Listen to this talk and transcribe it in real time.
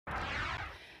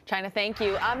China, thank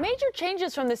you. Major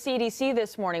changes from the CDC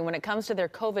this morning when it comes to their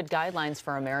COVID guidelines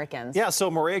for Americans. Yeah,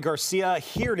 so Maria Garcia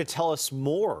here to tell us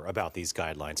more about these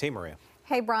guidelines. Hey, Maria.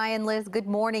 Hey, Brian, Liz, good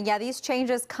morning. Yeah, these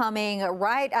changes coming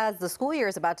right as the school year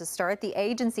is about to start. The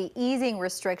agency easing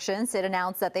restrictions. It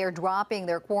announced that they are dropping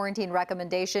their quarantine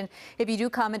recommendation if you do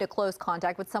come into close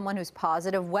contact with someone who's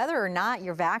positive, whether or not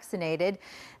you're vaccinated.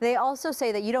 They also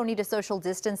say that you don't need to social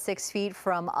distance 6 feet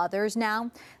from others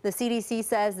now. The CDC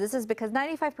says this is because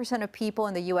 95% of people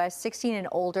in the U.S. 16 and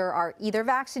older are either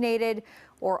vaccinated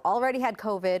or already had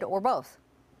COVID or both.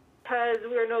 Because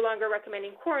we are no longer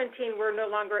recommending quarantine, we're no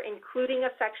longer including a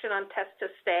section on test to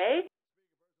stay.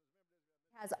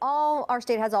 Our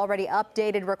state has already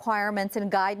updated requirements and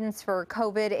guidance for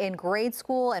COVID in grade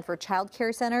school and for child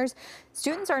care centers.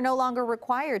 Students are no longer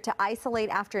required to isolate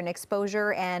after an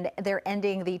exposure, and they're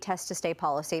ending the test to stay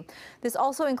policy. This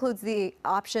also includes the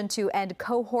option to end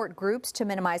cohort groups to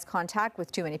minimize contact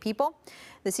with too many people.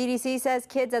 The CDC says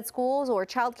kids at schools or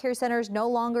child care centers no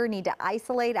longer need to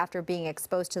isolate after being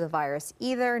exposed to the virus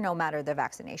either, no matter their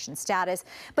vaccination status.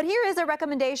 But here is a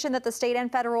recommendation that the state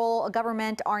and federal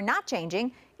government are not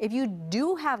changing. If you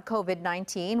do have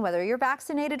COVID-19, whether you're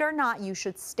vaccinated or not, you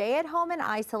should stay at home and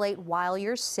isolate while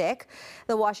you're sick.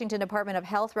 The Washington Department of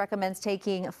Health recommends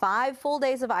taking 5 full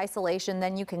days of isolation.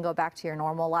 Then you can go back to your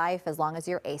normal life as long as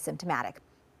you're asymptomatic.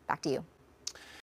 Back to you.